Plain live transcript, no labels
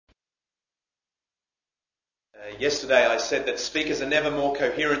Yesterday I said that speakers are never more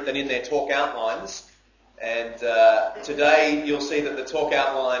coherent than in their talk outlines, and today you'll see that the talk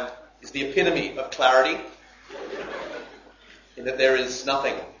outline is the epitome of clarity, in that there is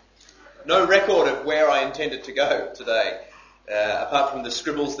nothing, no record of where I intended to go today, apart from the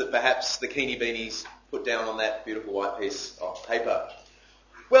scribbles that perhaps the Keeny Beanies put down on that beautiful white piece of paper.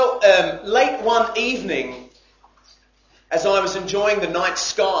 Well, late one evening, as I was enjoying the night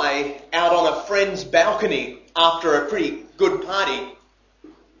sky out on a friend's balcony after a pretty good party,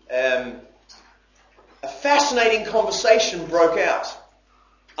 a fascinating conversation broke out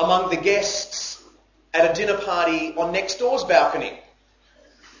among the guests at a dinner party on next door's balcony.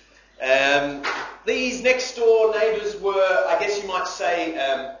 These next door neighbours were, I guess you might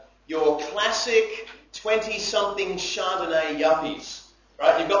say, your classic 20-something Chardonnay yuppies.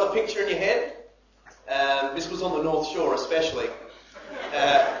 Right? You've got the picture in your head? This was on the North Shore especially,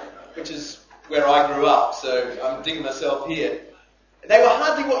 which is where I grew up, so I'm digging myself here. They were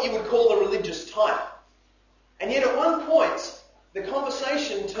hardly what you would call the religious type. And yet at one point, the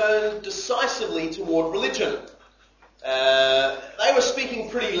conversation turned decisively toward religion. They were speaking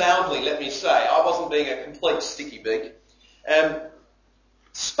pretty loudly, let me say. I wasn't being a complete sticky beak.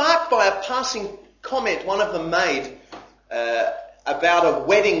 Sparked by a passing comment one of them made about a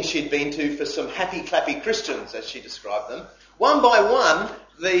wedding she'd been to for some happy clappy Christians, as she described them. One by one,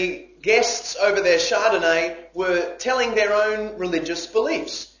 the guests over their Chardonnay were telling their own religious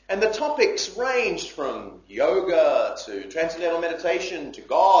beliefs. And the topics ranged from yoga to transcendental meditation to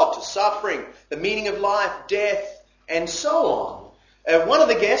God to suffering, the meaning of life, death, and so on. One of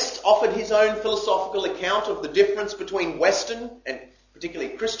the guests offered his own philosophical account of the difference between Western, and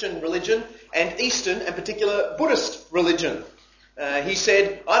particularly Christian religion, and Eastern, and particular Buddhist religion. He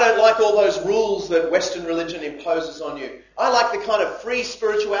said, I don't like all those rules that Western religion imposes on you. I like the kind of free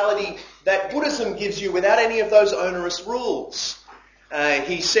spirituality that Buddhism gives you without any of those onerous rules.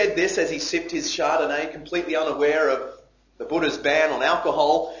 He said this as he sipped his Chardonnay, completely unaware of the Buddha's ban on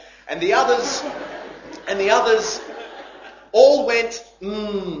alcohol. And the others all went,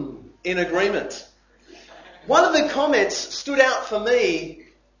 in agreement. One of the comments stood out for me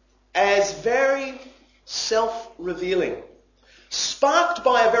as very self-revealing, sparked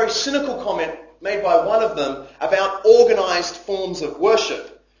by a very cynical comment made by one of them about organised forms of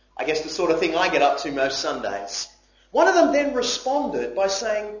worship. I guess the sort of thing I get up to most Sundays. One of them then responded by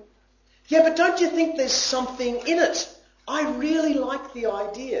saying, yeah, but don't you think there's something in it? I really like the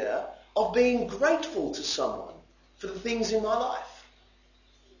idea of being grateful to someone for the things in my life.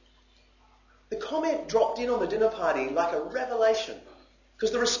 The comment dropped in on the dinner party like a revelation,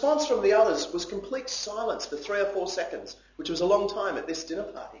 because the response from the others was complete silence for 3 or 4 seconds, which was a long time at this dinner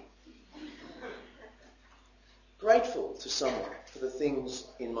party. Grateful to someone for the things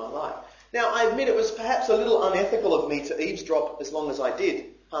in my life. Now, I admit it was perhaps a little unethical of me to eavesdrop as long as I did,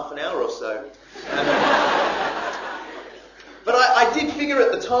 half an hour or so. But I did figure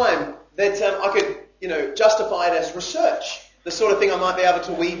at the time that I could, justify it as research, the sort of thing I might be able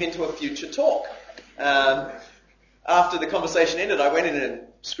to weave into a future talk. After the conversation ended, I went in and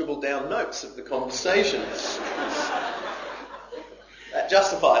scribbled down notes of the conversations. That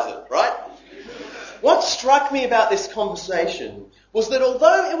justifies it, right? What struck me about this conversation was that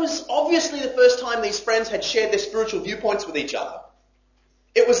although it was obviously the first time these friends had shared their spiritual viewpoints with each other,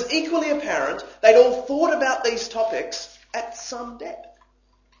 it was equally apparent they'd all thought about these topics at some depth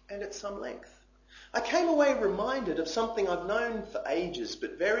and at some length. I came away reminded of something I've known for ages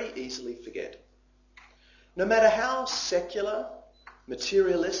but very easily forget. No matter how secular,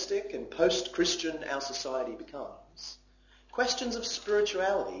 materialistic and post-Christian our society becomes, questions of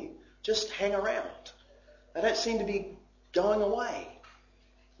spirituality just hang around. They don't seem to be going away.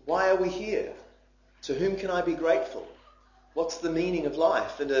 Why are we here? To whom can I be grateful? What's the meaning of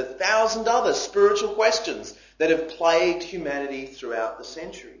life? And 1,000 other spiritual questions that have plagued humanity throughout the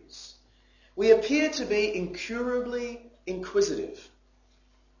centuries. We appear to be incurably inquisitive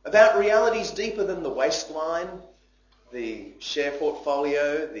about realities deeper than the waistline, the share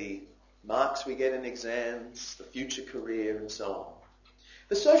portfolio, the marks we get in exams, the future career, and so on.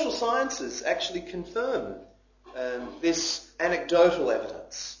 The social sciences actually confirm this anecdotal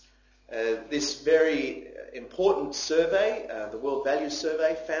evidence. This very important survey, the World Values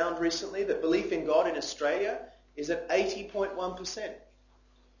Survey, found recently that belief in God in Australia is at 80.1%.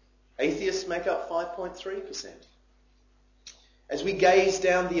 Atheists make up 5.3%. As we gaze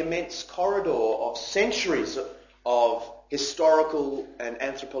down the immense corridor of centuries of historical and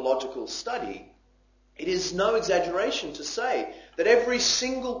anthropological study, it is no exaggeration to say that every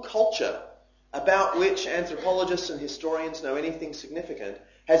single culture about which anthropologists and historians know anything significant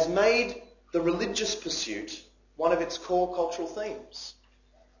has made the religious pursuit one of its core cultural themes.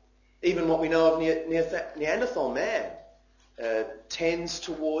 Even what we know of Neanderthal man tends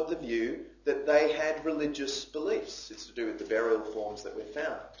toward the view that they had religious beliefs. It's to do with the burial forms that we've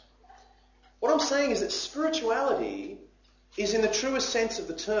found. What I'm saying is that spirituality is, in the truest sense of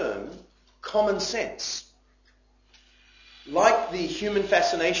the term, common sense. Like the human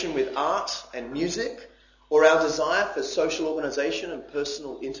fascination with art and music, or our desire for social organisation and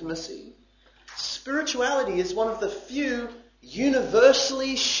personal intimacy, spirituality is one of the few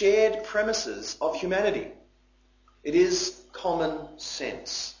universally shared premises of humanity. It is common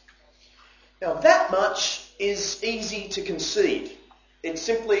sense. Now, that much is easy to concede. It's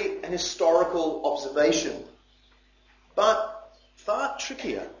simply an historical observation. But far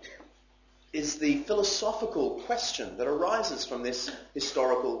trickier is the philosophical question that arises from this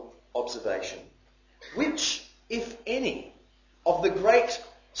historical observation. Which, if any, of the great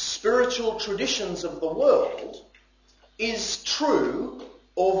spiritual traditions of the world is true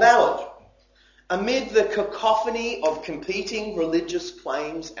or valid? Amid the cacophony of competing religious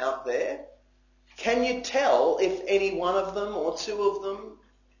claims out there, can you tell if any one of them or two of them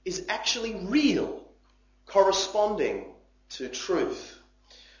is actually real, corresponding to truth?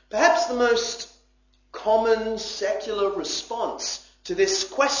 Perhaps the most common secular response to this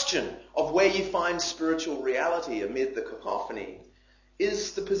question of where you find spiritual reality amid the cacophony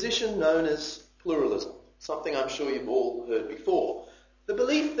is the position known as pluralism, something I'm sure you've all heard before. The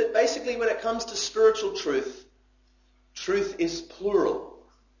belief that basically when it comes to spiritual truth, truth is plural,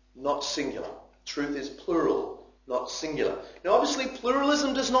 not singular. Truth is plural, not singular. Now obviously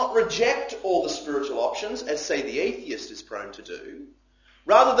pluralism does not reject all the spiritual options, as say the atheist is prone to do.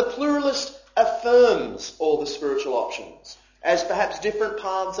 Rather, the pluralist affirms all the spiritual options as perhaps different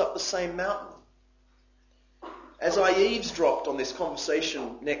paths up the same mountain. As I eavesdropped on this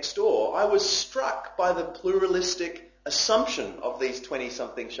conversation next door, I was struck by the pluralistic assumption of these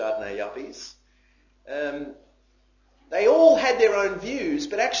 20-something Chardonnay yuppies. They all had their own views,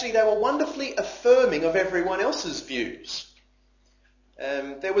 but actually they were wonderfully affirming of everyone else's views.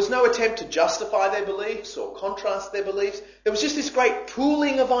 There was no attempt to justify their beliefs or contrast their beliefs. There was just this great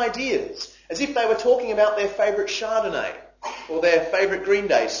pooling of ideas, as if they were talking about their favourite Chardonnay or their favourite Green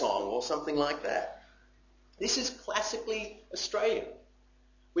Day song or something like that. This is classically Australian.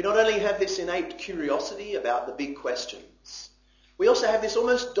 We not only have this innate curiosity about the big questions, we also have this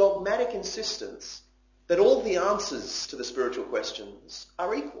almost dogmatic insistence that all the answers to the spiritual questions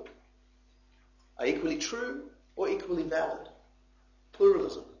are equal, are equally true or equally valid.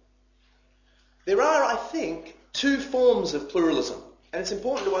 Pluralism. There are, I think, two forms of pluralism, and it's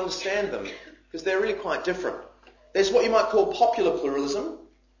important to understand them because they're really quite different. There's what you might call popular pluralism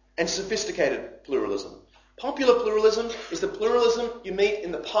and sophisticated pluralism. Popular pluralism is the pluralism you meet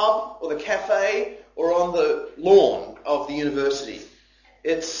in the pub or the cafe or on the lawn of the university.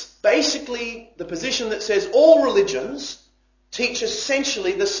 It's basically the position that says all religions teach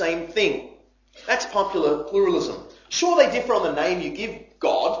essentially the same thing. That's popular pluralism. Sure, they differ on the name you give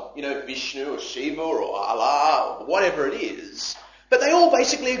God, Vishnu or Shiva or Allah or whatever it is, but they all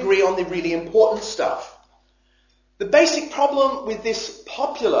basically agree on the really important stuff. The basic problem with this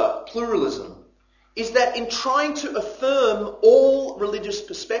popular pluralism is that in trying to affirm all religious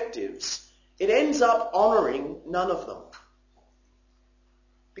perspectives, it ends up honouring none of them.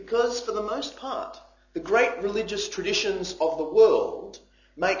 Because for the most part, the great religious traditions of the world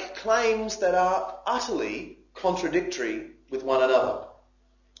make claims that are utterly contradictory with one another.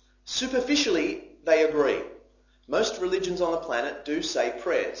 Superficially, they agree. Most religions on the planet do say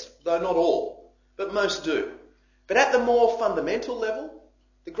prayers, though not all, but most do. But at the more fundamental level,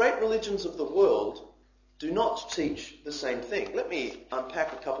 the great religions of the world do not teach the same thing. Let me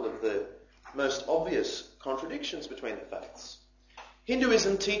unpack a couple of the most obvious contradictions between the faiths.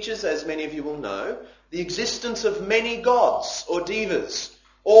 Hinduism teaches, as many of you will know, the existence of many gods or devas,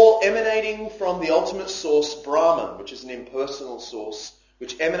 all emanating from the ultimate source, Brahman, which is an impersonal source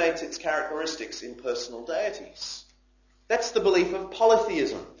which emanates its characteristics in personal deities. That's the belief of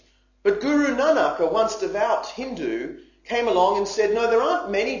polytheism. But Guru Nanak, a once devout Hindu, came along and said, no, there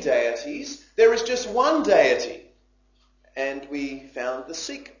aren't many deities, there is just one deity. And we found the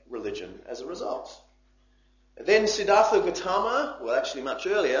Sikh religion as a result. Then Siddhartha Gautama, well actually much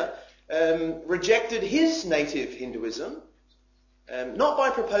earlier, rejected his native Hinduism, not by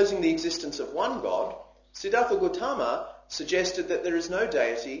proposing the existence of one god. Siddhartha Gautama suggested that there is no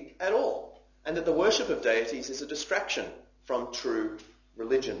deity at all, and that the worship of deities is a distraction from true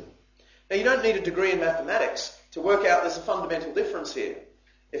religion. Now you don't need a degree in mathematics to work out there's a fundamental difference here.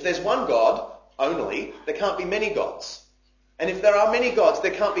 If there's one god only, there can't be many gods. And if there are many gods,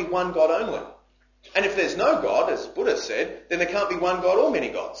 there can't be one god only. And if there's no God, as Buddha said, then there can't be one God or many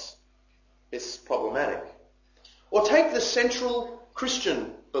gods. It's problematic. Or take the central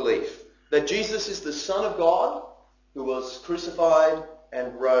Christian belief that Jesus is the Son of God who was crucified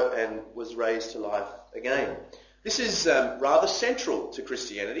and was raised to life again. This is rather central to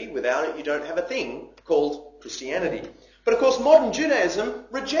Christianity. Without it, you don't have a thing called Christianity. But of course, modern Judaism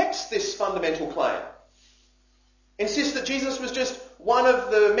rejects this fundamental claim. Insists that Jesus was just one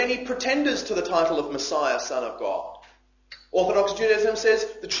of the many pretenders to the title of Messiah, Son of God. Orthodox Judaism says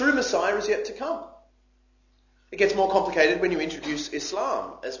the true Messiah is yet to come. It gets more complicated when you introduce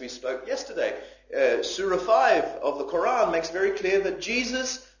Islam, as we spoke yesterday. Surah 5 of the Quran makes very clear that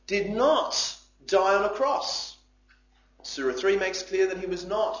Jesus did not die on a cross. Surah 3 makes clear that he was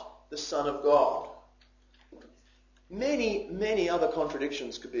not the Son of God. Many, many other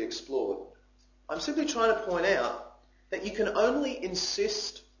contradictions could be explored. I'm simply trying to point out that you can only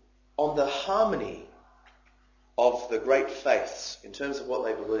insist on the harmony of the great faiths in terms of what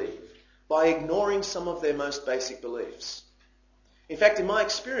they believe by ignoring some of their most basic beliefs. In fact, in my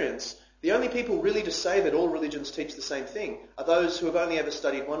experience, the only people really to say that all religions teach the same thing are those who have only ever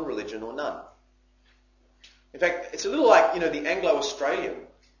studied one religion or none. In fact, it's a little like, the Anglo-Australian,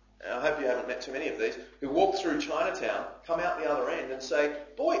 and I hope you haven't met too many of these, who walk through Chinatown, come out the other end and say,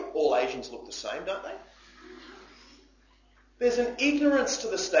 boy, all Asians look the same, don't they? There's an ignorance to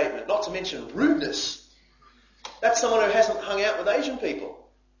the statement, not to mention rudeness. That's someone who hasn't hung out with Asian people.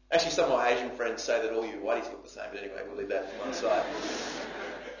 Actually, some of my Asian friends say that all you whiteys look the same, but anyway, we'll leave that to one side.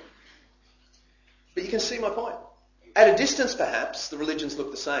 But you can see my point. At a distance, perhaps, the religions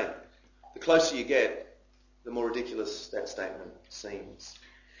look the same. The closer you get, the more ridiculous that statement seems.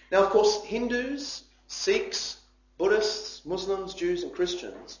 Now, of course, Hindus, Sikhs, Buddhists, Muslims, Jews and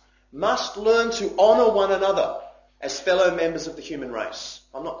Christians must learn to honour one another as fellow members of the human race.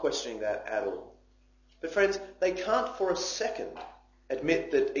 I'm not questioning that at all. But friends, they can't for a second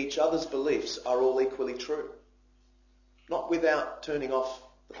admit that each other's beliefs are all equally true. Not without turning off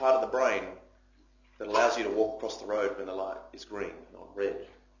the part of the brain that allows you to walk across the road when the light is green, not red.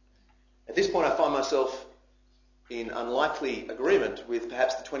 At this point, I find myself in unlikely agreement with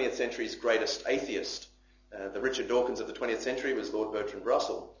perhaps the 20th century's greatest atheist. The Richard Dawkins of the 20th century was Lord Bertrand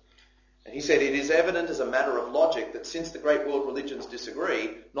Russell. And he said, it is evident as a matter of logic that since the great world religions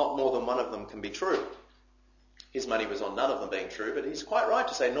disagree, not more than one of them can be true. His money was on none of them being true, but he's quite right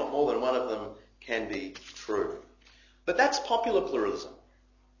to say not more than one of them can be true. But that's popular pluralism.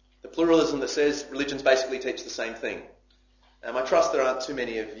 The pluralism that says religions basically teach the same thing. I trust there aren't too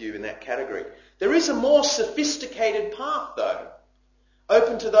many of you in that category. There is a more sophisticated path, though,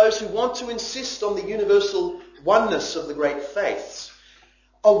 open to those who want to insist on the universal oneness of the great faiths,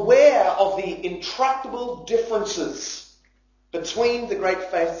 aware of the intractable differences between the great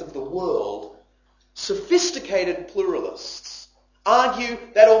faiths of the world. Sophisticated pluralists argue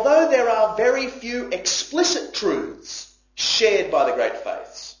that although there are very few explicit truths shared by the great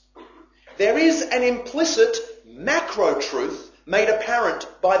faiths, there is an implicit macro-truth made apparent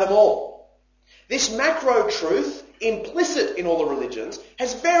by them all. This macro-truth, implicit in all the religions,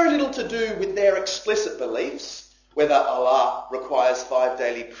 has very little to do with their explicit beliefs, whether Allah requires 5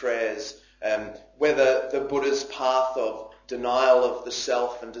 daily prayers, whether the Buddha's path of denial of the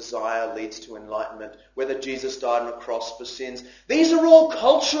self and desire leads to enlightenment, whether Jesus died on a cross for sins. These are all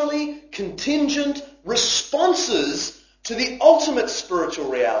culturally contingent responses to the ultimate spiritual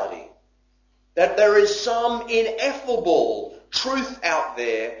reality. That there is some ineffable truth out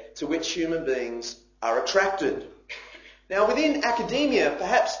there to which human beings are attracted. Now, within academia,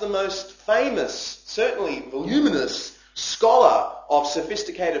 perhaps the most famous, certainly voluminous scholar of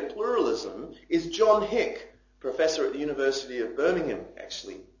sophisticated pluralism is John Hick, professor at the University of Birmingham,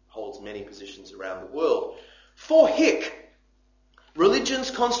 actually holds many positions around the world. For Hick,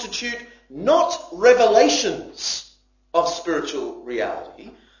 religions constitute not revelations of spiritual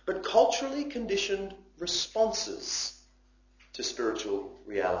reality, but culturally conditioned responses to spiritual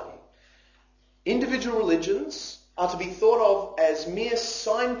reality. Individual religions are to be thought of as mere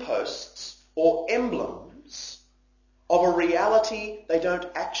signposts or emblems of a reality they don't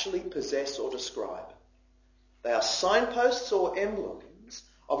actually possess or describe. They are signposts or emblems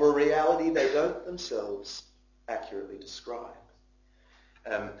of a reality they don't themselves accurately describe.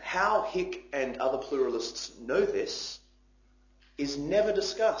 How Hick and other pluralists know this is never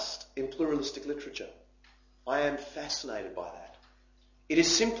discussed in pluralistic literature. I am fascinated by that. It is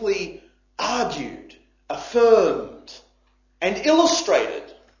simply argued, affirmed, and illustrated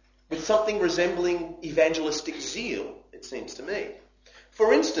with something resembling evangelistic zeal, it seems to me.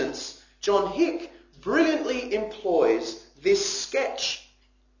 For instance, John Hick brilliantly employs this sketch.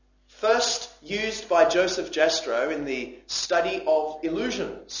 First used by Joseph Jastrow in the study of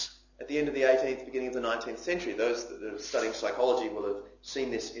illusions at the end of the 18th, beginning of the 19th century. Those that are studying psychology will have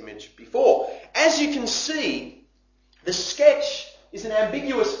seen this image before. As you can see, the sketch is an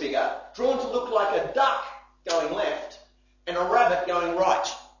ambiguous figure drawn to look like a duck going left and a rabbit going right.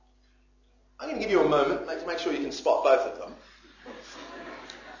 I'm going to give you a moment to make sure you can spot both of them.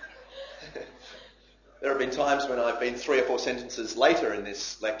 There have been times when I've been 3 or 4 sentences later in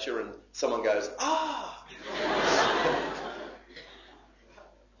this lecture and someone goes, "Ah!"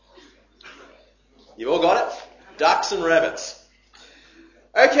 You all got it? Ducks and rabbits.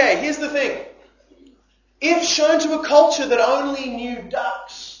 Okay, here's the thing. If shown to a culture that only knew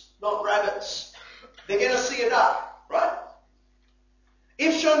ducks, not rabbits, they're going to see a duck, right?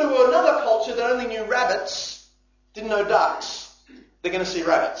 If shown to another culture that only knew rabbits, didn't know ducks, they're going to see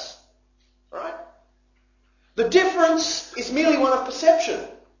rabbits, right? The difference is merely one of perception.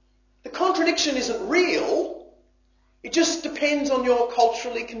 The contradiction isn't real. It just depends on your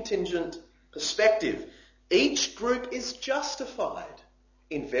culturally contingent perspective. Each group is justified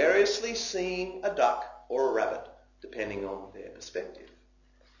in variously seeing a duck or a rabbit, depending on their perspective.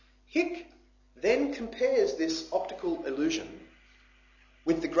 Hick then compares this optical illusion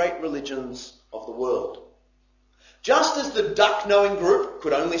with the great religions of the world. Just as the duck-knowing group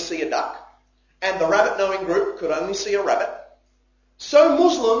could only see a duck, and the rabbit-knowing group could only see a rabbit, so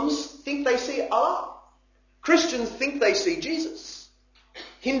Muslims think they see Allah. Christians think they see Jesus.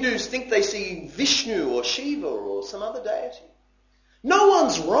 Hindus think they see Vishnu or Shiva or some other deity. No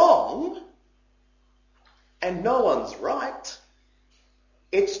one's wrong, and no one's right.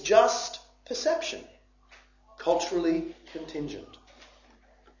 It's just perception, culturally contingent.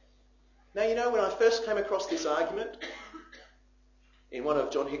 Now, you know, when I first came across this argument in one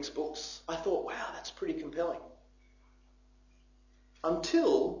of John Hick's books, I thought, wow, that's pretty compelling.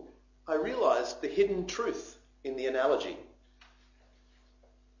 Until I realised the hidden truth in the analogy.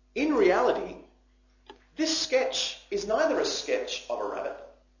 In reality, this sketch is neither a sketch of a rabbit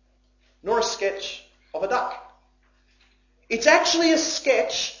nor a sketch of a duck. It's actually a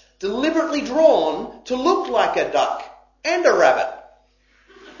sketch deliberately drawn to look like a duck and a rabbit.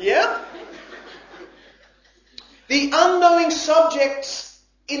 Yeah? The unknowing subjects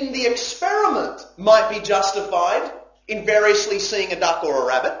in the experiment might be justified in variously seeing a duck or a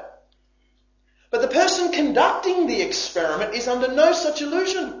rabbit, but the person conducting the experiment is under no such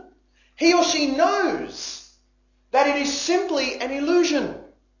illusion. He or she knows that it is simply an illusion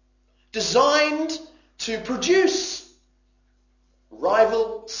designed to produce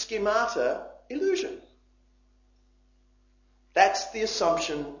rival schemata illusion. That's the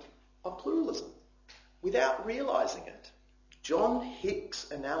assumption of pluralism. Without realising it, John Hick's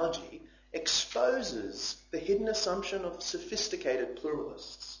analogy exposes the hidden assumption of sophisticated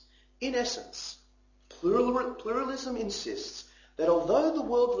pluralists. In essence, pluralism insists that although the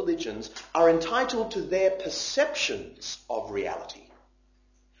world religions are entitled to their perceptions of reality,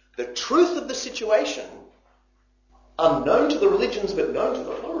 the truth of the situation, unknown to the religions but known to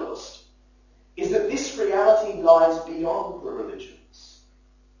the pluralist, is that this reality lies beyond the religions.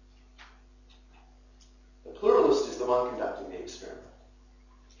 The pluralist is the one conducting the experiment.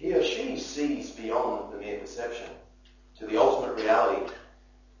 He or she sees beyond the mere perception to the ultimate reality.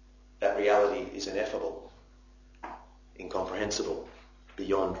 That reality is ineffable, incomprehensible,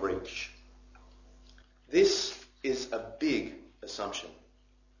 beyond reach. This is a big assumption.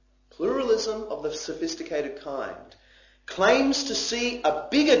 Pluralism of the sophisticated kind claims to see a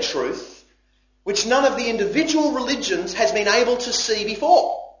bigger truth which none of the individual religions has been able to see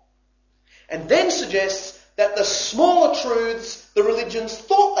before, and then suggests that the smaller truths the religions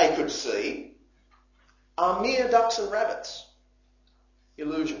thought they could see are mere ducks and rabbits,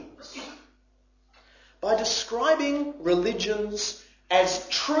 illusions. By describing religions as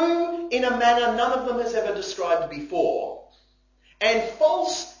true in a manner none of them has ever described before, and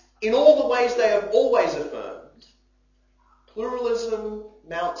false in all the ways they have always affirmed, pluralism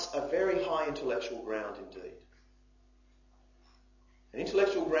mounts a very high intellectual ground indeed. An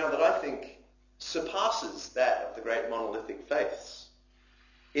intellectual ground that I think surpasses that of the great monolithic faiths.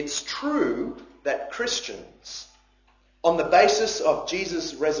 It's true that Christians, on the basis of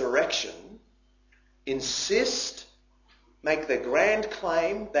Jesus' resurrection, make the grand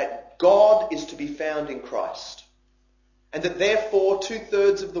claim that God is to be found in Christ, and that therefore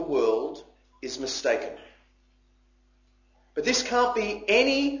 2/3 of the world is mistaken. But this can't be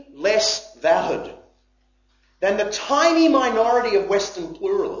any less valid than the tiny minority of Western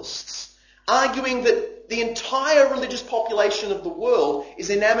pluralists arguing that the entire religious population of the world is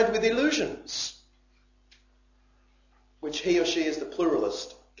enamored with illusions, which he or she as the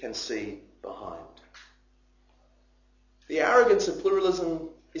pluralist can see behind. The arrogance of pluralism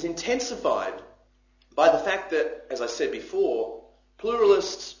is intensified by the fact that, as I said before,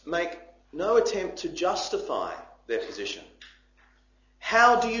 pluralists make no attempt to justify their position.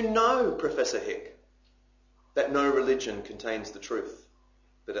 How do you know, Professor Hick, that no religion contains the truth,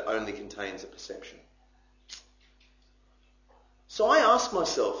 that it only contains a perception? So I ask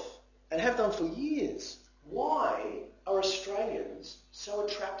myself, and have done for years, why are Australians so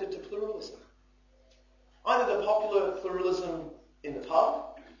attracted to pluralism? Either the popular pluralism in the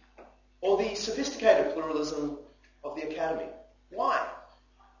pub or the sophisticated pluralism of the academy. Why?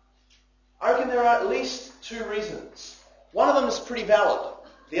 I reckon there are at least two reasons. One of them is pretty valid.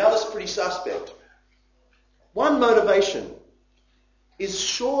 The other's pretty suspect. One motivation is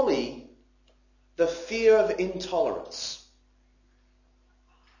surely the fear of intolerance.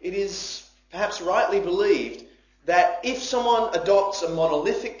 It is perhaps rightly believed that if someone adopts a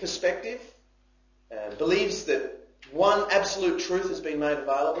monolithic perspective and believes that one absolute truth has been made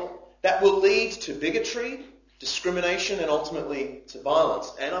available, that will lead to bigotry, discrimination, and ultimately to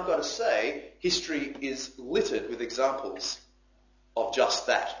violence. And I've got to say, history is littered with examples of just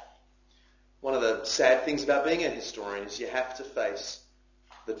that. One of the sad things about being a historian is you have to face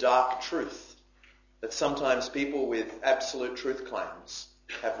the dark truth that sometimes people with absolute truth claims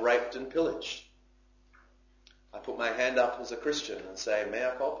have raped and pillaged. I put my hand up as a Christian and say,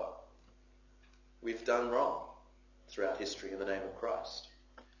 mea culpa. We've done wrong throughout history in the name of Christ.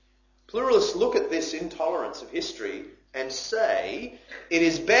 Pluralists look at this intolerance of history and say, it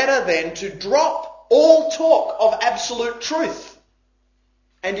is better then to drop all talk of absolute truth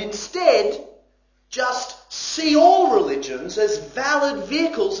and instead just see all religions as valid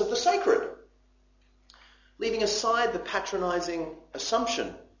vehicles of the sacred, leaving aside the patronising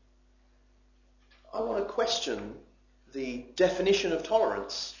assumption. I want to question the definition of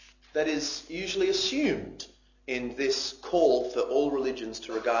tolerance that is usually assumed in this call for all religions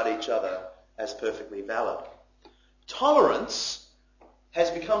to regard each other as perfectly valid. Tolerance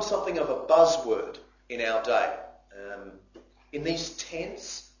has become something of a buzzword in our day. In these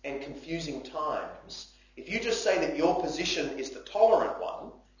tense and confusing times, if you just say that your position is the tolerant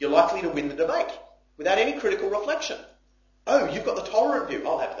one, you're likely to win the debate without any critical reflection. Oh, you've got the tolerant view.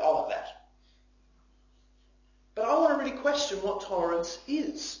 I'll have that. But I want to really question what tolerance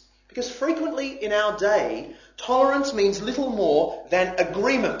is. Because frequently in our day, tolerance means little more than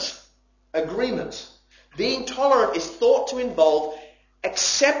agreement. Agreement. Being tolerant is thought to involve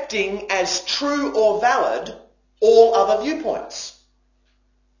accepting as true or valid all other viewpoints.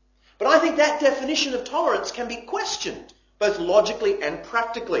 But I think that definition of tolerance can be questioned, both logically and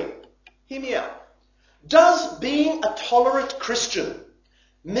practically. Hear me out. Does being a tolerant Christian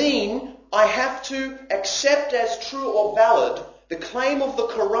mean I have to accept as true or valid the claim of the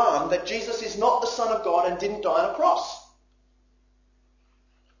Quran that Jesus is not the Son of God and didn't die on a cross?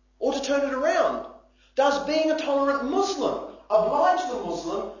 Or to turn it around, does being a tolerant Muslim oblige the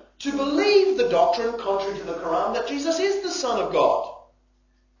Muslim to believe the doctrine contrary to the Quran that Jesus is the Son of God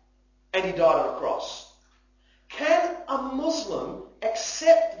and he died on a cross? Can a Muslim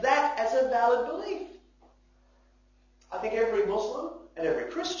accept that as a valid belief? I think every Muslim and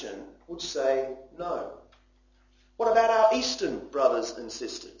every Christian would say no. What about our Eastern brothers and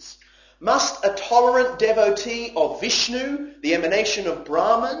sisters? Must a tolerant devotee of Vishnu, the emanation of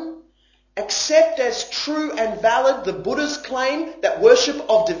Brahman, accept as true and valid the Buddha's claim that worship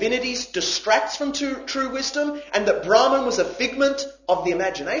of divinities distracts from true wisdom and that Brahman was a figment of the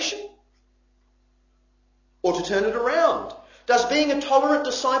imagination? Or to turn it around, does being a tolerant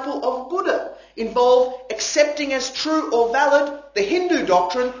disciple of Buddha involve accepting as true or valid the Hindu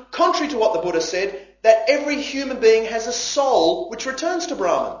doctrine, contrary to what the Buddha said, that every human being has a soul which returns to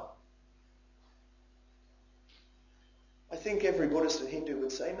Brahman? I think every Buddhist and Hindu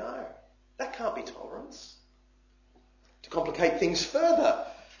would say no. That can't be tolerance. To complicate things further,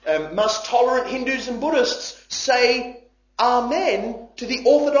 must tolerant Hindus and Buddhists say Amen to the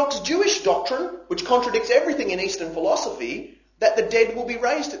orthodox Jewish doctrine, which contradicts everything in Eastern philosophy, that the dead will be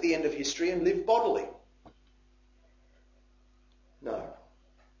raised at the end of history and live bodily? No.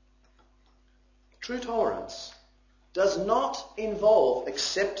 True tolerance does not involve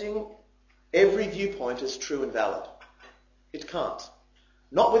accepting every viewpoint as true and valid. It can't.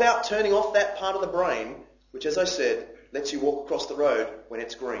 Not without turning off that part of the brain, which, as I said, lets you walk across the road when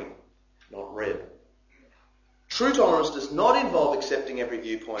it's green, not red. True tolerance does not involve accepting every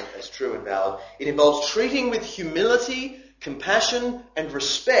viewpoint as true and valid. It involves treating with humility, compassion, and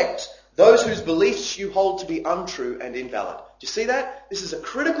respect those whose beliefs you hold to be untrue and invalid. Do you see that? This is a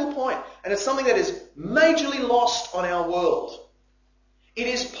critical point, and it's something that is majorly lost on our world. It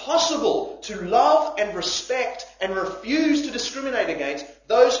is possible to love and respect and refuse to discriminate against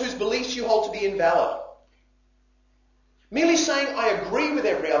those whose beliefs you hold to be invalid. Merely saying I agree with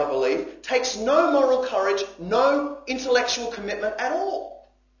every other belief takes no moral courage, no intellectual commitment at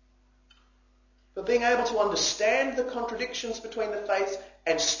all. But being able to understand the contradictions between the faiths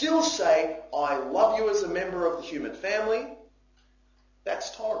and still say, I love you as a member of the human family,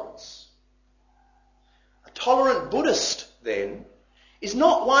 that's tolerance. A tolerant Buddhist, then, is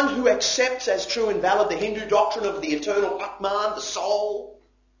not one who accepts as true and valid the Hindu doctrine of the eternal Atman, the soul.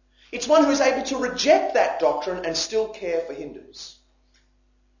 It's one who is able to reject that doctrine and still care for Hindus.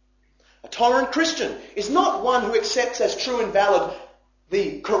 A tolerant Christian is not one who accepts as true and valid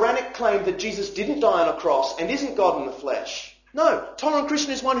the Quranic claim that Jesus didn't die on a cross and isn't God in the flesh. No, tolerant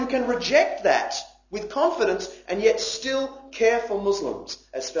Christian is one who can reject that with confidence and yet still care for Muslims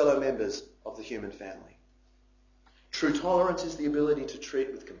as fellow members of the human family. True tolerance is the ability to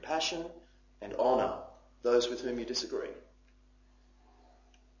treat with compassion and honour those with whom you disagree.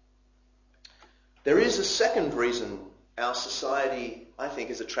 There is a second reason our society, I think,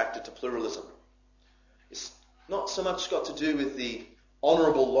 is attracted to pluralism. It's not so much got to do with the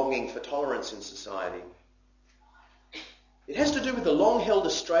honourable longing for tolerance in society. It has to do with the long-held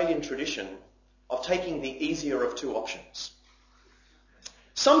Australian tradition of taking the easier of two options.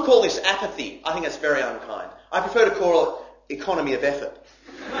 Some call this apathy. I think that's very unkind. I prefer to call it economy of effort.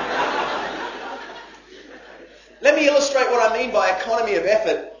 Let me illustrate what I mean by economy of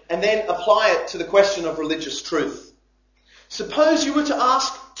effort and then apply it to the question of religious truth. Suppose you were to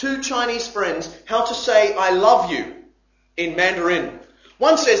ask two Chinese friends how to say I love you in Mandarin.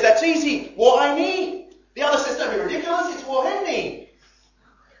 One says, that's easy, 我爱你. The other says, don't be ridiculous, it's 我恨你.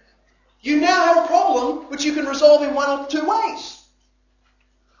 You now have a problem which you can resolve in one of two ways.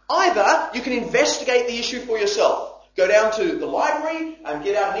 Either you can investigate the issue for yourself. Go down to the library and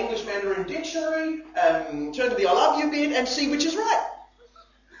get out an English Mandarin dictionary and turn to the I love you bit and see which is right.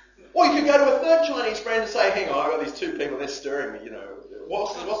 Or you could go to a third Chinese friend and say, hang on, I've got these two people, they're stirring me,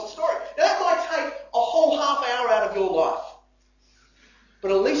 what's the story? Now that might take a whole half hour out of your life.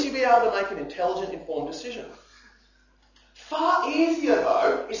 But at least you'll be able to make an intelligent, informed decision. Far easier,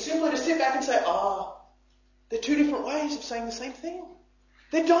 though, is simply to sit back and say, they're two different ways of saying the same thing.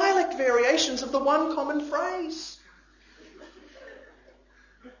 They're dialect variations of the one common phrase.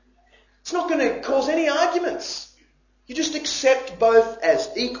 It's not going to cause any arguments. You just accept both as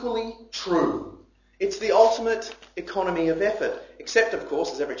equally true. It's the ultimate economy of effort. Except, of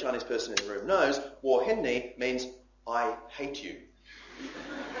course, as every Chinese person in the room knows, 我恨你 means I hate you.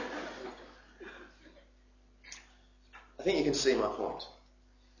 I think you can see my point.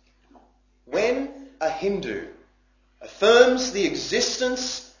 When a Hindu affirms the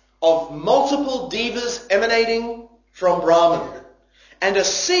existence of multiple devas emanating from Brahman, and a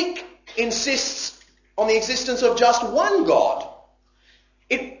Sikh insists on the existence of just one God,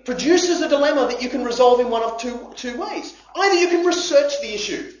 it produces a dilemma that you can resolve in one of two ways. Either you can research the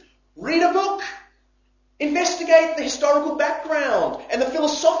issue, read a book, investigate the historical background and the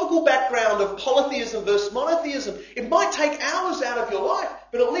philosophical background of polytheism versus monotheism. It might take hours out of your life,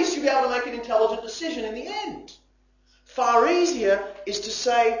 but at least you'll be able to make an intelligent decision in the end. Far easier is to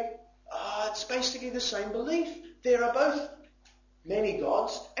say, it's basically the same belief. There are both many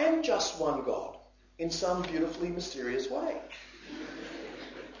gods and just one God in some beautifully mysterious way.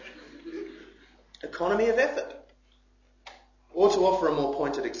 Economy of effort. Or to offer a more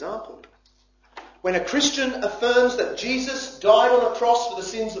pointed example, when a Christian affirms that Jesus died on a cross for the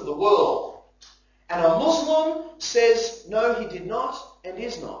sins of the world, and a Muslim says, no, he did not and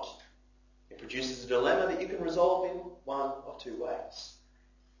is not, it produces a dilemma that you can resolve in one of two ways.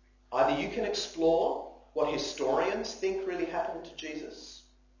 Either you can explore what historians think really happened to Jesus.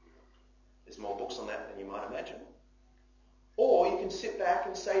 There's more books on that than you might imagine. Or you can sit back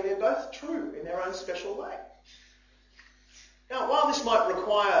and say they're both true in their own special way. Now, while this might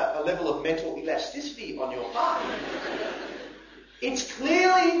require a level of mental elasticity on your part, it's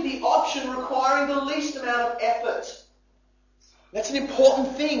clearly the option requiring the least amount of effort. That's an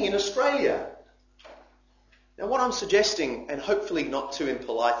important thing in Australia. Now, what I'm suggesting, and hopefully not too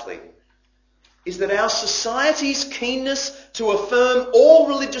impolitely, is that our society's keenness to affirm all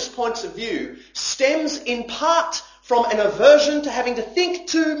religious points of view stems in part from an aversion to having to think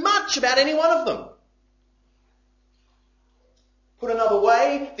too much about any one of them. Put another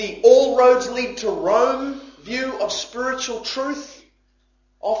way, the all roads lead to Rome view of spiritual truth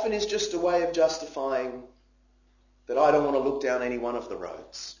often is just a way of justifying that I don't want to look down any one of the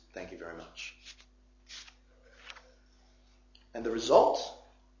roads. Thank you very much. And the result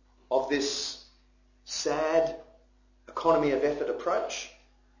of this sad economy of effort approach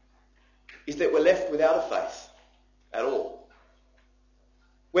is that we're left without a faith at all.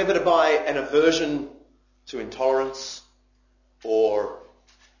 Whether by an aversion to intolerance or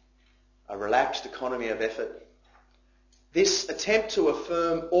a relaxed economy of effort, this attempt to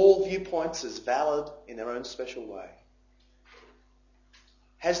affirm all viewpoints as valid in their own special way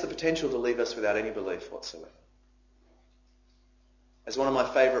has the potential to leave us without any belief whatsoever. As one of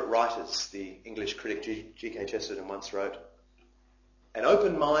my favourite writers, the English critic G.K. Chesterton once wrote, "An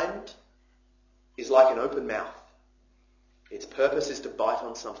open mind is like an open mouth. Its purpose is to bite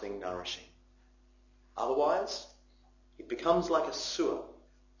on something nourishing. Otherwise, it becomes like a sewer,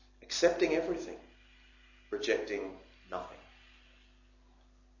 accepting everything, rejecting nothing."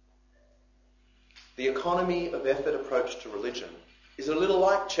 The economy of effort approach to religion is a little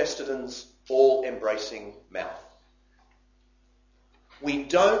like Chesterton's all-embracing mouth. We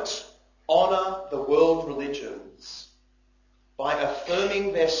don't honour the world religions by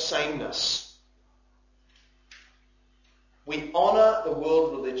affirming their sameness. We honour the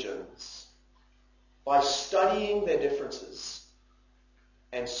world religions by studying their differences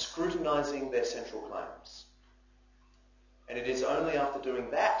and scrutinising their central claims. And it is only after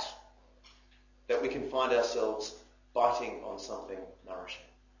doing that that we can find ourselves biting on something nourishing.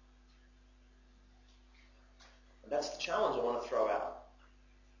 And that's the challenge I want to throw out.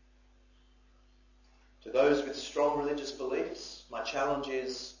 To those with strong religious beliefs, my challenge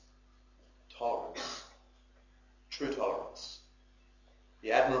is tolerance, true tolerance,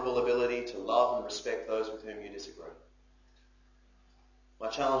 the admirable ability to love and respect those with whom you disagree. My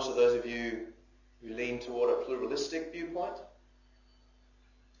challenge to those of you who lean toward a pluralistic viewpoint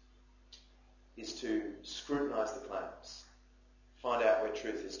is to scrutinise the claims, find out where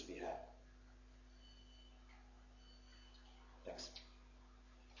truth is to be had.